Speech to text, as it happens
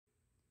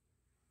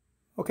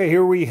Okay,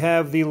 here we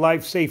have the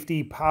Life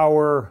Safety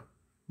Power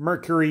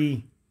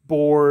Mercury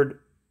board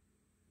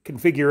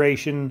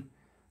configuration.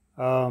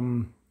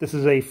 This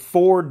is a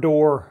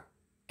 4-door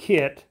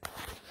kit.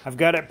 I've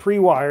got it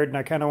pre-wired, and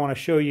I kind of want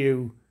to show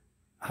you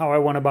how I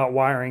went about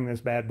wiring this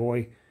bad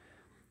boy.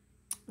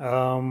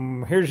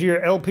 Here's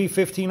your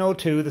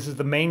LP1502. This is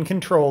the main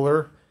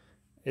controller.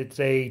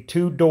 It's a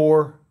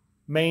 2-door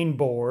main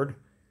board.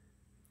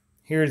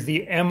 Here's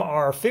the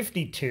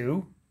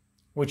MR52,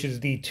 which is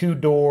the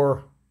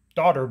 2-door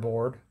daughter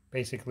board,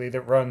 basically,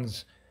 that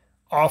runs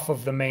off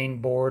of the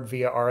main board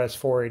via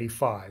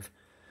RS485.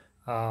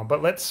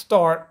 But let's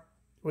start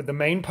with the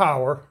main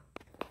power.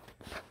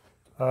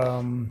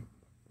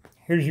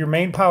 Here's your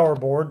main power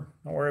board.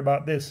 Don't worry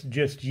about this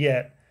just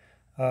yet.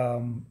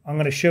 I'm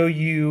going to show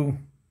you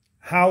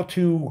how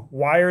to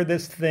wire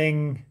this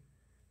thing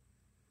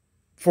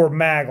for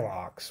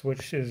Maglocks,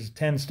 which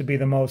tends to be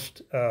the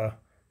most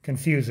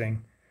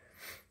confusing.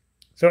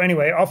 So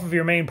anyway, off of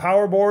your main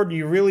power board,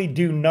 you really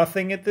do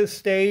nothing at this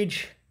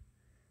stage.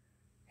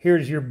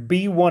 Here's your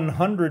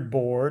B100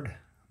 board.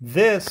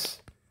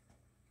 This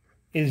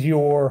is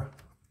your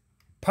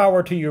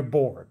power to your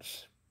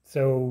boards.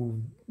 So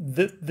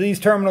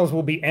these terminals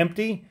will be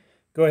empty.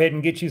 Go ahead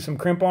and get you some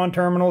crimp-on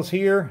terminals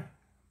here.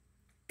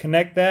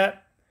 Connect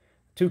that.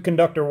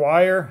 2-conductor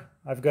wire.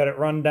 I've got it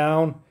run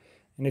down.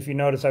 And if you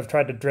notice, I've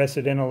tried to dress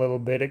it in a little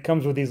bit. It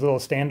comes with these little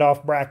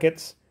standoff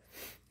brackets.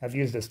 I've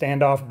used a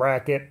standoff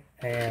bracket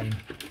and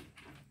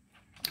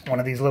one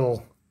of these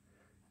little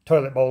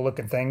toilet bowl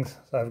looking things.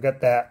 So I've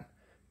got that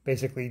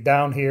basically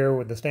down here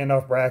with the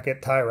standoff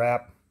bracket, tie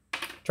wrap.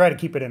 Try to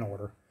keep it in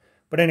order.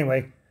 But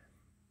anyway,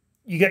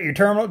 you got your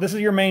terminal. This is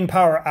your main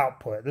power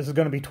output. This is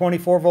going to be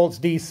 24 volts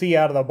DC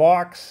out of the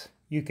box.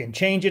 You can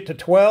change it to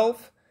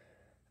 12.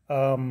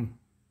 But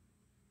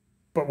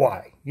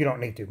why? You don't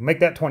need to. Make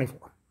that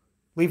 24.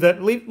 Leave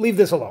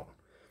this alone.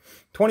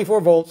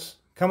 24 volts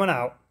coming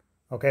out.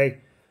 Okay.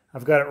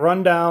 I've got it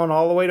run down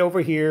all the way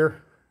over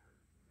here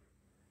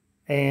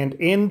and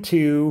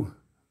into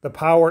the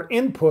power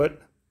input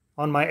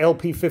on my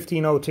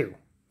LP1502.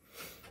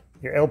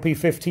 Your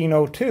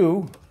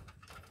LP1502,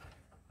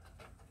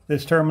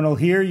 this terminal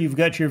here, you've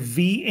got your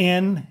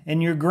VN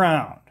and your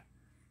ground.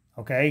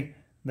 Okay?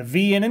 The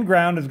VN and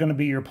ground is going to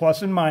be your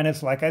plus and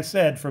minus, like I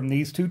said, from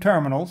these two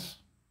terminals.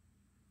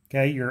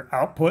 Okay? Your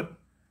output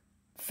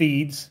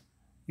feeds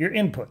your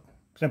input.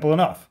 Simple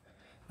enough.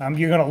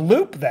 You're going to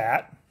loop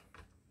that.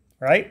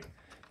 Right?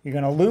 You're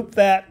going to loop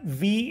that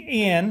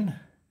VN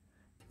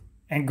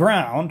and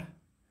ground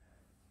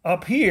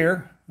up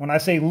here. When I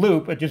say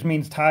loop, it just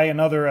means tie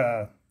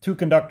another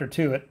 2-conductor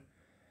to it.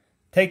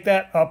 Take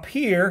that up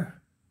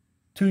here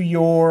to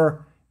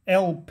your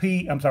your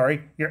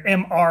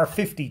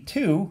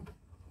MR52.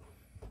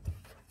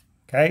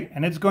 Okay?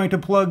 And it's going to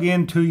plug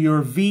into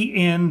your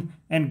VN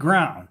and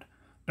ground.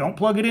 Don't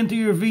plug it into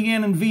your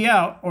VN and V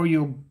out or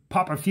you'll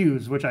pop a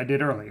fuse, which I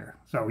did earlier.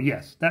 So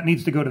yes, that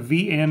needs to go to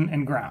VN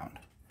and ground.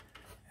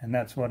 And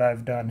that's what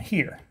I've done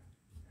here.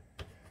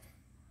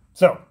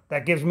 So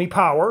that gives me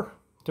power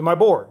to my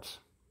boards.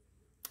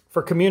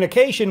 For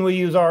communication, we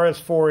use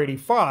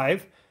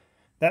RS485.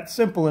 That's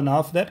simple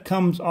enough. That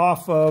comes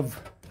off of,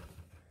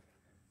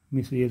 let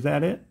me see, is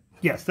that it?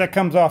 Yes, that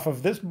comes off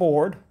of this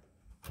board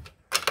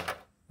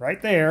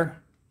right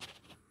there.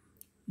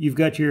 You've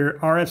got your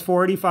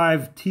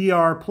RS485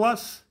 TR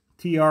plus,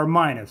 TR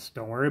minus.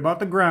 Don't worry about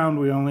the ground.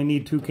 We only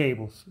need 2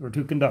 cables or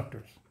 2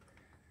 conductors.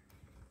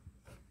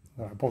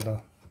 I pulled the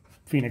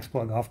Phoenix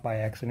plug off by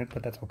accident,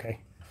 but that's okay.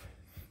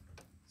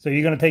 So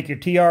you're going to take your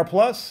TR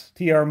plus,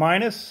 TR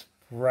minus,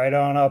 right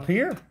on up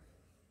here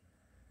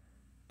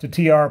to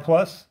TR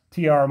plus,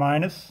 TR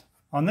minus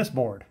on this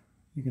board.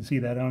 You can see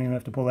that. I don't even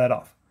have to pull that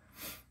off.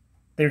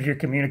 There's your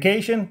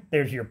communication.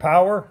 There's your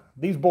power.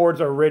 These boards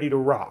are ready to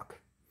rock.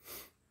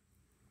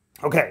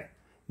 Okay,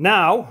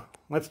 now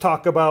let's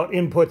talk about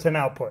inputs and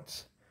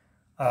outputs.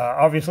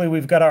 Obviously,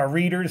 we've got our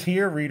readers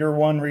here, reader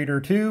 1, reader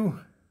 2,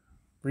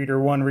 reader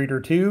 1, reader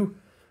 2.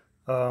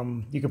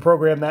 You can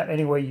program that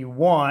any way you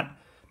want.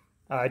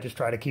 I just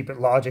try to keep it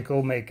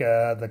logical, make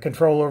the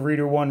controller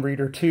reader 1,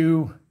 reader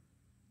 2,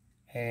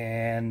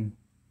 and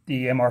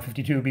the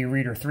MR52 would be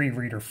reader 3,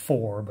 reader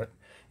 4, but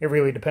it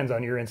really depends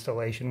on your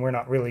installation. We're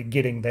not really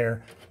getting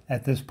there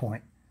at this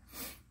point.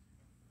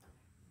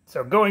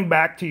 So going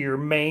back to your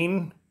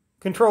main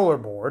controller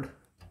board,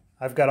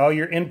 I've got all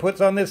your inputs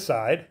on this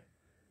side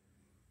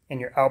and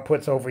your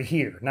outputs over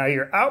here. Now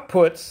your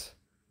outputs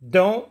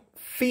don't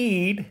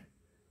feed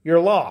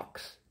your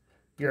locks.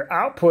 Your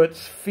outputs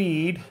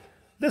feed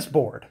this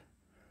board.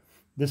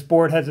 This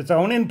board has its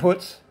own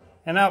inputs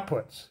and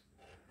outputs.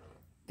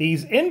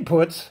 These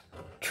inputs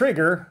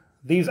trigger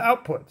these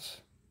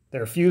outputs.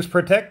 They're fuse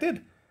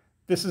protected.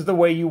 This is the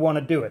way you want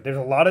to do it. There's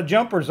a lot of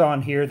jumpers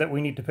on here that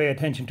we need to pay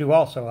attention to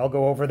also. I'll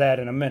go over that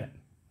in a minute.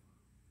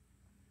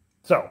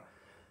 So,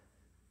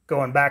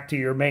 going back to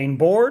your main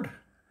board,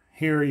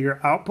 here are your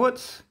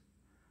outputs.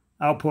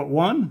 Output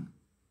 1,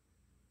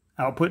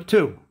 output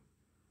 2.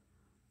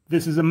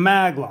 This is a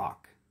Maglock.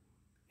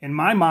 In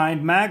my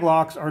mind,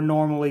 Maglocks are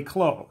normally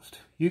closed.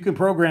 You can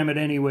program it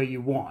any way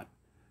you want.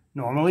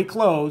 Normally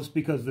closed,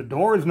 because the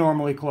door is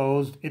normally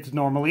closed, it's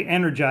normally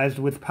energized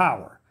with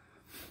power.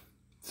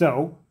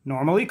 So,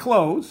 normally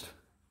closed,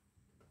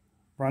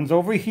 runs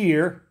over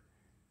here,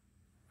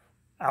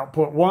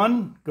 output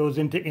 1 goes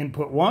into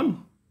input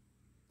 1,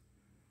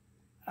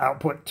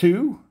 output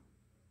 2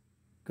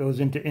 goes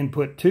into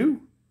input 2,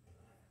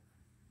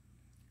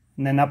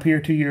 and then up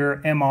here to your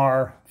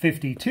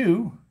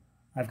MR52,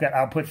 I've got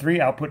output 3,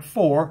 output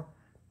 4,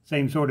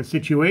 same sort of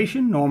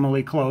situation,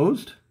 normally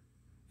closed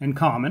and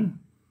common.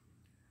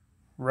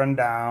 Run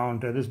down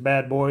to this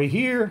bad boy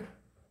here,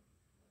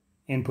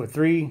 input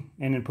 3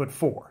 and input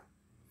 4.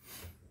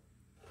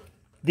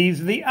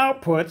 These are the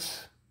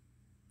outputs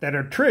that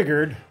are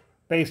triggered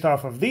based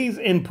off of these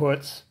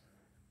inputs,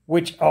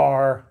 which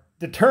are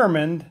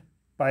determined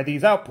by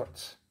these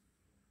outputs.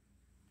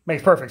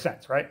 Makes perfect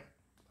sense, right?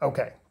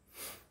 Okay.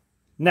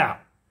 Now,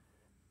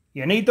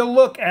 you need to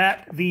look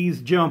at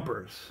these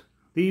jumpers.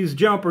 These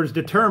jumpers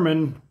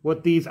determine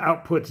what these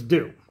outputs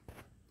do.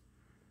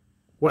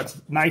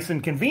 What's nice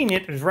and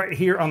convenient is right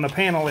here on the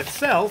panel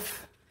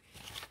itself,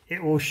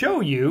 it will show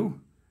you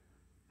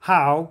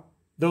how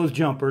those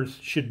jumpers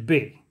should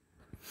be.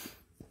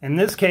 In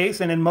this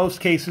case, and in most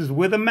cases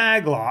with a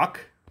Maglock,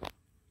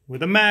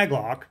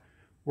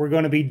 we're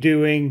going to be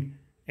doing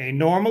a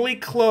normally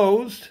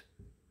closed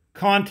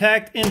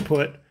contact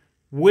input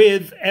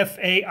with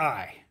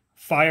FAI,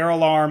 fire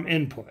alarm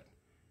input.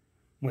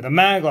 With a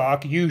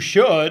Maglock, you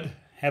should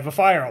have a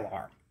fire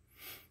alarm,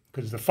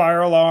 because the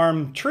fire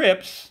alarm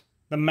trips,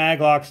 the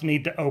Maglocks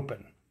need to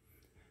open.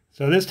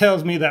 So this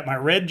tells me that my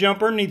red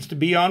jumper needs to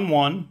be on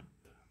 1,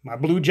 my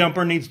blue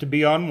jumper needs to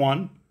be on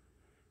 1,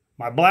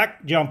 my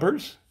black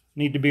jumpers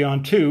need to be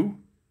on 2,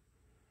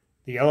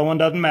 the yellow one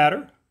doesn't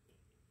matter,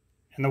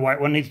 and the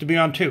white one needs to be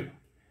on 2.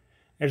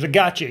 There's a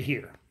gotcha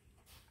here.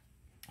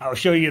 I'll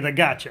show you the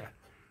gotcha.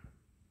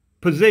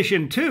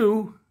 Position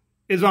 2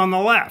 is on the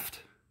left.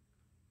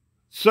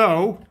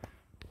 So,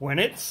 when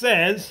it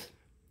says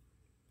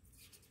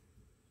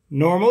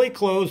normally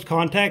closed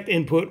contact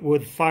input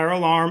with fire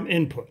alarm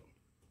input,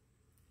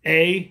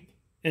 A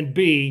and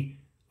B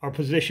are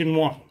position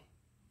 1.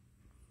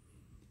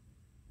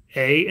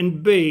 A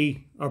and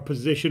B are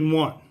position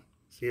 1.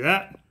 See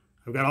that?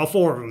 I've got all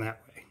 4 of them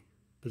that way.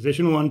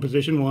 Position 1,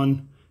 position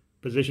 1,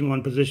 position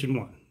 1, position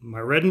 1. My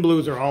red and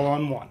blues are all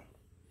on 1.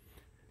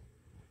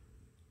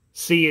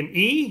 C and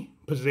E,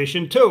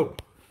 position 2.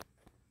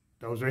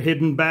 Those are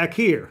hidden back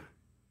here.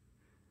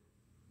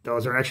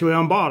 Those are actually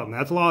on bottom.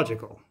 That's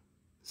logical.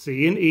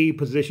 C and E,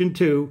 position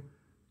 2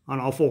 on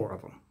all 4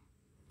 of them.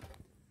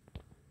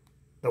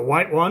 The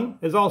white one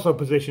is also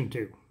position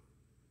 2.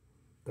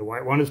 The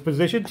white one is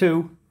position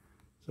 2.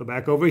 So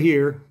back over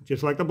here,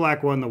 just like the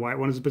black one, the white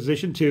one is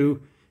position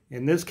 2.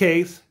 In this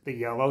case, the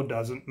yellow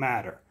doesn't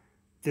matter.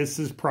 This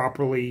is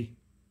properly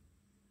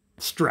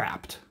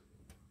strapped.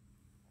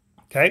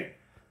 Okay?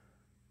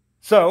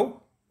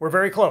 So, we're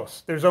very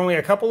close. There's only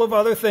a couple of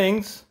other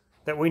things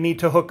that we need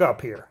to hook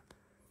up here.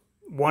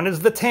 One is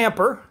the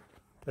tamper.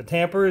 The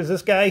tamper is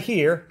this guy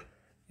here.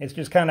 It's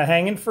just kind of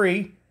hanging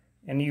free,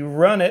 and you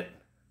run it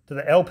to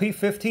the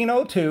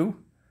LP1502,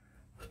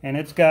 and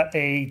it's got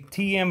a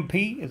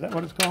TMP. Is that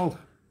what it's called?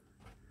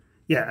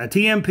 Yeah, a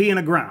TMP and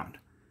a ground.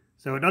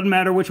 So it doesn't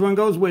matter which one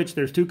goes which.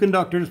 There's 2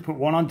 conductors. Put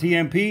one on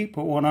TMP,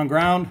 put one on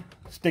ground,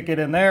 stick it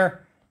in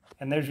there,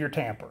 and there's your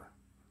tamper.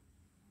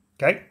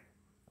 Okay?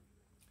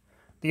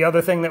 The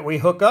other thing that we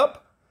hook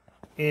up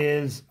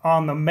is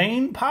on the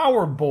main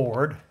power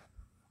board.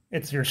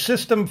 It's your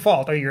system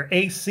fault, or your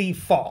AC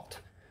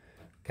fault.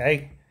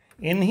 Okay?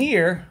 In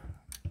here,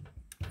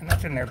 and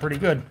that's in there pretty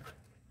good,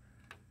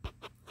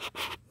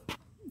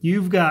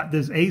 you've got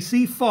this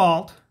AC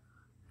fault.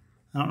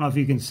 I don't know if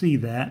you can see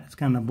that. It's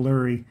kind of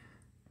blurry.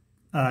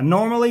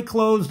 Normally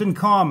closed and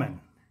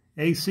common.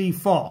 AC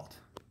fault.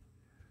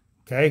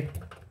 Okay?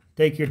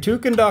 Take your 2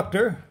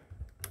 conductor.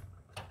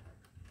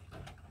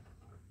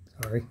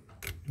 Sorry.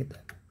 Get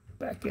that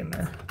back in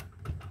there.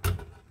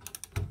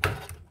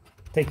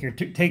 Take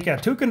a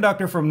 2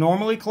 conductor from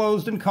normally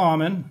closed and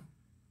common,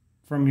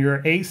 from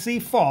your AC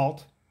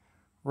fault,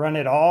 run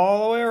it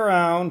all the way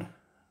around,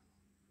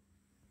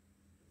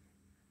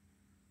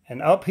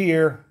 and up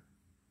here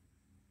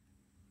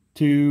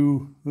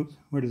to, oops,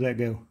 where does that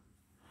go?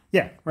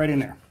 Yeah, right in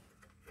there.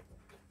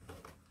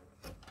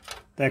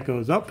 That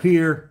goes up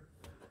here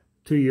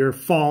to your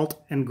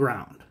fault and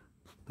ground,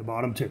 the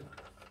bottom 2.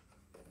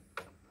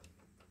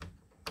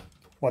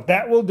 What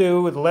that will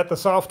do is let the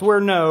software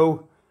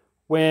know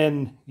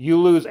when you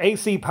lose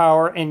AC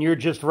power and you're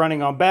just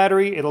running on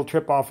battery, it'll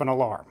trip off an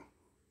alarm.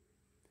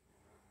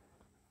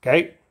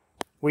 Okay,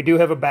 we do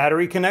have a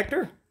battery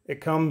connector.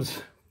 It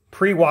comes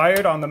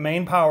pre-wired on the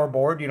main power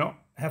board. You don't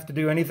have to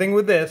do anything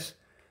with this.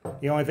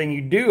 The only thing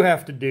you do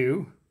have to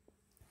do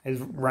is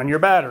run your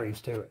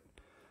batteries to it.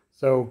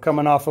 So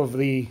coming off of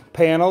the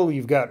panel,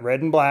 you've got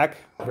red and black.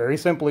 Very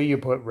simply, you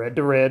put red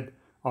to red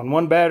on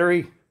one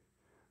battery,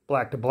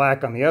 black to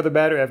black on the other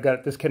battery. I've got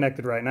it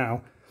disconnected right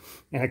now.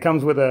 And it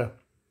comes with a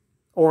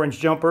orange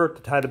jumper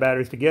to tie the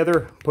batteries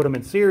together, put them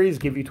in series,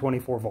 give you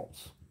 24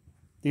 volts.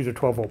 These are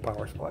 12 volt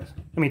power supplies.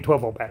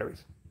 12 volt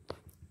batteries.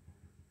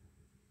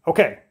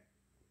 Okay.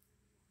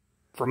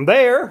 From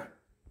there,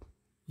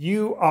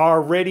 you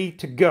are ready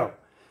to go.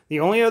 The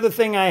only other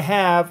thing I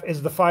have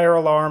is the fire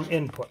alarm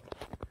input.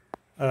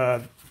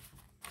 The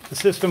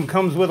system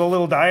comes with a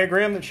little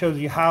diagram that shows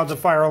you how the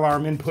fire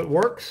alarm input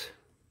works.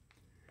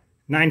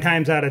 9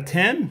 times out of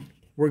 10,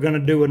 we're going to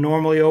do a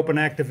normally open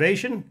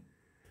activation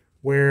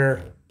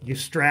where you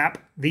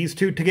strap these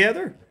two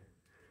together,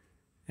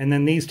 and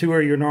then these two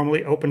are your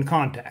normally open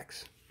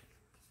contacts.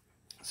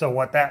 So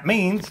what that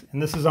means,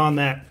 and this is on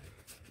that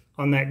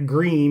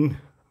green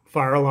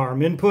fire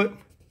alarm input,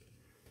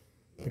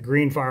 the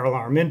green fire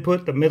alarm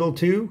input, the middle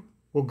two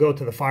will go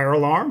to the fire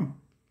alarm,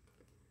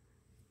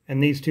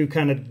 and these two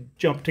kind of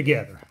jump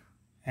together.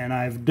 And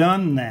I've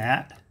done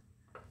that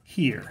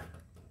here,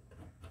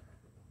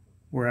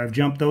 where I've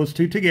jumped those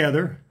two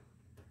together,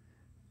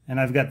 and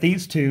I've got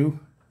these two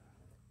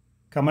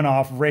coming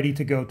off ready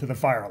to go to the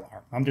fire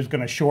alarm. I'm just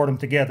going to short them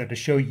together to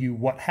show you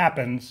what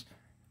happens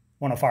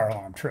when a fire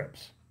alarm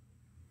trips.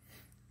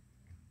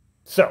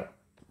 So,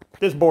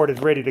 this board is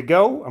ready to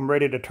go. I'm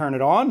ready to turn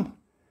it on.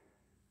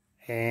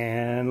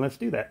 And let's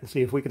do that and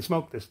see if we can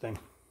smoke this thing.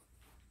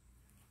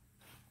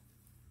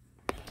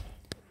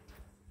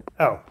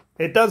 Oh,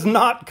 it does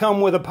not come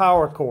with a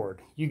power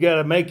cord. You got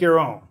to make your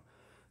own.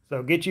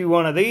 So get you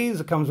one of these.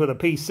 It comes with a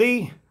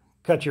PC.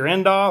 Cut your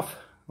end off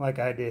like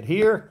I did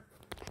here.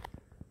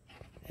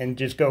 And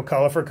just go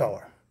color for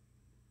color.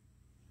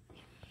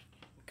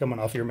 Coming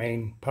off your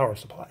main power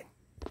supply.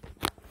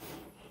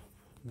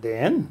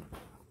 Then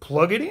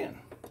plug it in.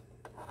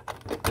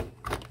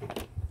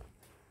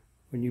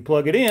 When you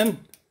plug it in,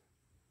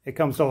 it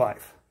comes to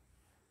life.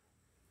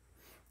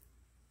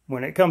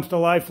 When it comes to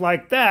life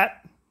like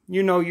that,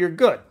 you know you're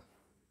good.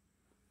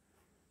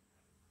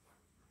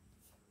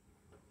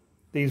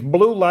 These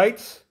blue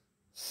lights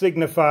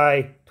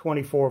signify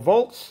 24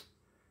 volts.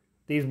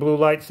 These blue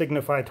lights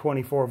signify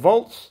 24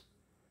 volts.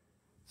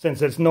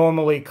 Since it's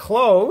normally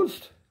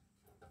closed,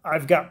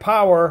 I've got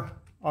power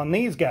on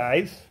these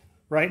guys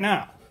right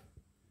now.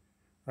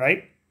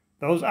 Right?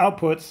 Those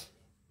outputs,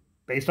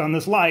 based on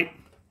this light,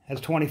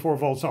 has 24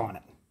 volts on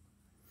it.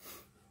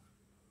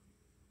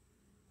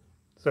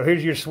 So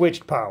here's your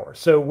switched power.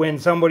 So when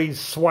somebody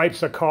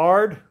swipes a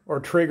card or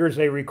triggers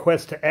a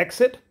request to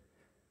exit,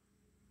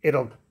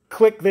 it'll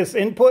click this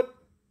input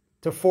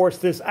to force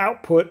this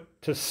output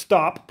to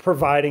stop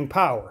providing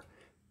power.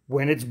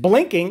 When it's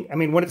blinking,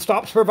 when it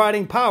stops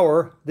providing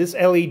power, this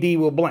LED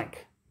will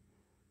blink.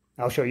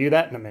 I'll show you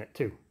that in a minute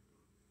too.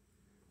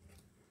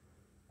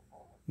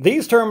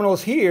 These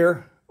terminals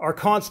here are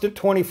constant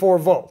 24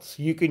 volts.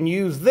 You can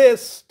use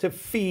this to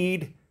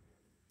feed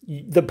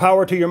the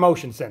power to your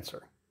motion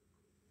sensor.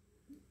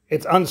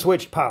 It's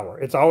unswitched power.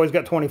 It's always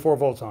got 24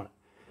 volts on it.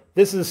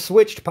 This is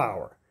switched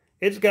power.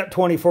 It's got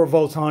 24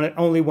 volts on it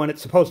only when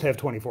it's supposed to have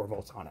 24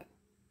 volts on it,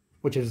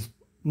 which is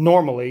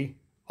normally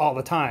all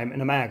the time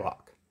in a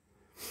Maglock.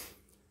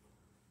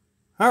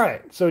 All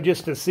right, so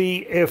just to see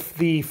if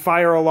the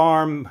fire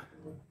alarm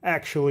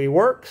actually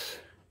works,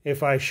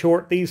 if I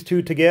short these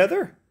two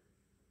together,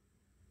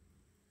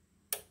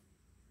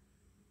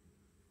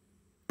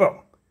 boom,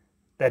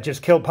 that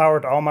just killed power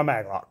to all my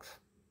Maglocks.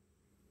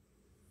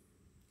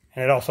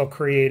 And it also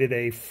created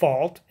a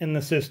fault in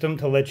the system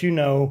to let you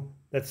know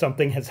that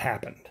something has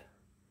happened.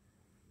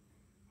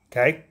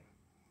 Okay,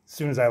 as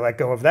soon as I let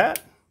go of that,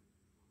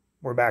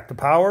 we're back to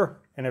power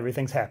and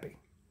everything's happy.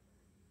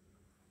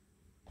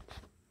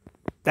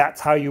 That's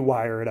how you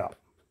wire it up.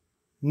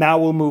 Now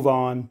we'll move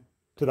on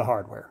to the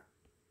hardware.